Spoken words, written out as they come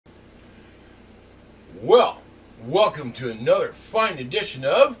Well, welcome to another fine edition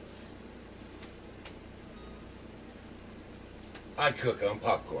of I Cook on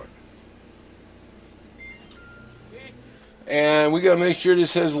Popcorn. And we gotta make sure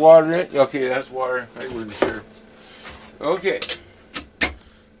this has water in it. Okay, that's water. I wasn't sure. Okay.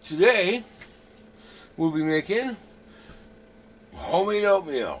 Today, we'll be making homemade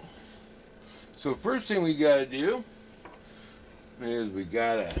oatmeal. So first thing we gotta do is we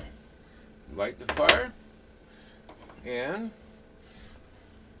gotta light the fire and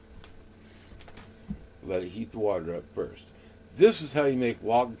let it heat the water up first. This is how you make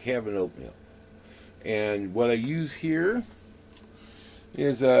log cabin oatmeal. And what I use here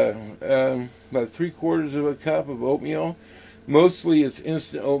is about 3/4 of a cup of oatmeal. Mostly it's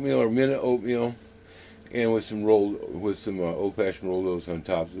instant oatmeal or minute oatmeal, and with some old-fashioned rolled oats on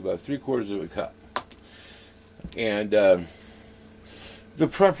top. It's about 3/4 of a cup. And the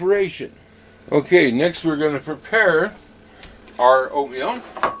preparation. Okay, next we're going to prepare our oatmeal.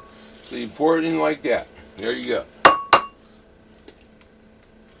 So you pour it in like that. There you go.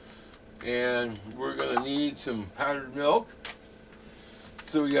 And we're going to need some powdered milk.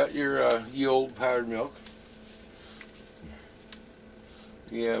 So we got your ye old powdered milk.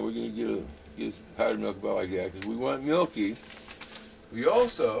 Yeah, we're going to get some powdered milk about like that because we want it milky. We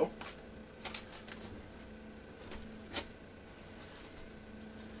also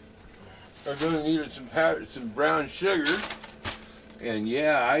are going to need some brown sugar. And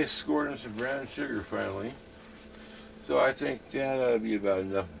yeah, I scored in some brown sugar finally. So I think that ought to be about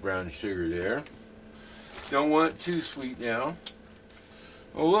enough brown sugar there. Don't want it too sweet now.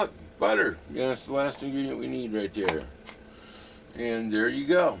 Oh look, butter. Yeah, that's the last ingredient we need right there. And there you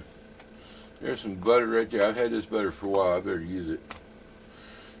go. There's some butter right there. I've had this butter for a while. I better use it.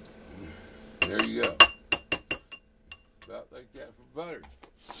 There you go. About like that for butter.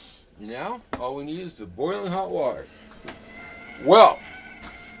 Now, all we need is the boiling hot water. Well,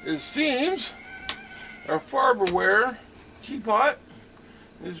 it seems our Farberware teapot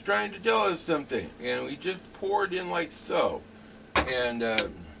is trying to tell us something, and we just poured in like so. And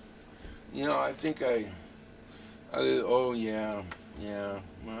you know, I think oh yeah,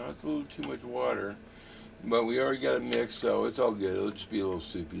 well, it's a little too much water, but we already got it mixed, so it's all good. It'll just be a little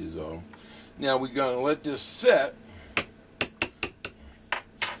soupy is all. Now we're gonna let this set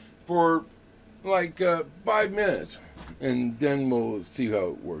for like 5 minutes, and then we'll see how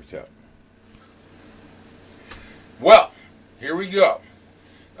it works out. Well, here we go.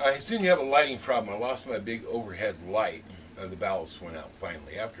 I assume you have a lighting problem. I lost my big overhead light. The ballast went out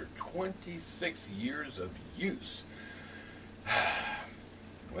finally after 26 years of use.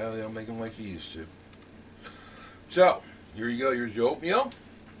 Well, they don't make them like you used to. So, here you go. Here's your oatmeal.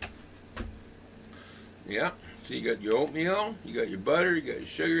 Yeah, so you got your oatmeal, you got your butter, you got your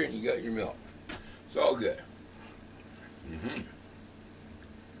sugar, and you got your milk. It's all good.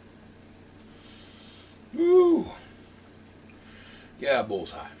 Woo! Yeah, that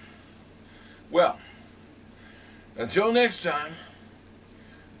bowl's hot. Well, until next time,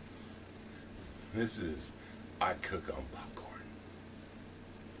 this is I Cook on Popcorn.